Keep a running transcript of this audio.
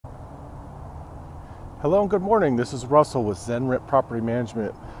Hello and good morning. This is Russell with Zenrent Property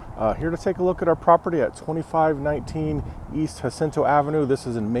Management. Here to take a look at our property at 2519 East Jacinto Avenue. This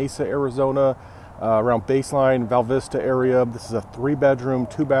is in Mesa, Arizona, around Baseline, Val Vista area. This is a 3-bedroom,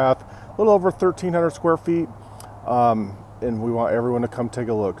 2-bath, a little over 1,300 square feet. And we want everyone to come take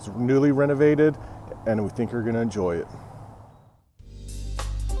a look. It's newly renovated and we think you're going to enjoy it.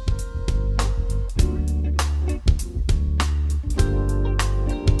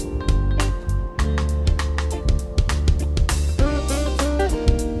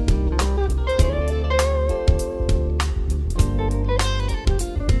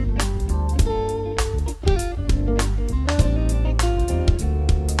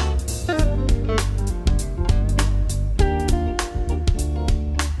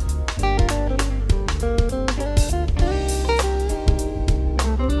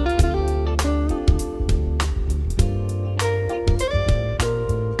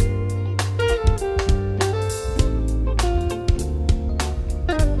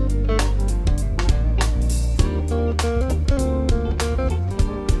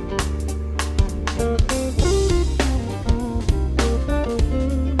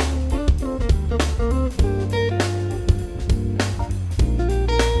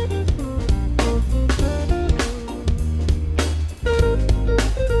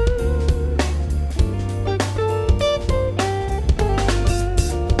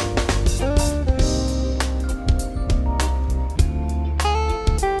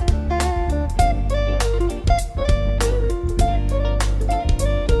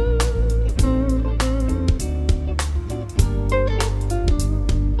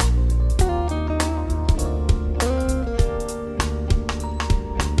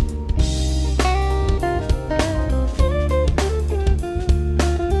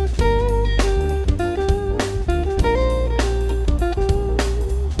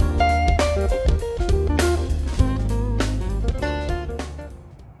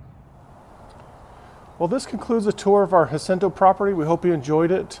 Well, this concludes a tour of our Jacinto property. We hope you enjoyed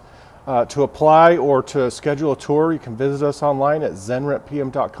it. To apply or to schedule a tour, you can visit us online at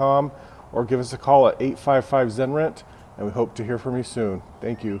zenrentpm.com or give us a call at 855-ZENRENT, and we hope to hear from you soon.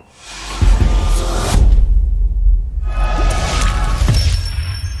 Thank you.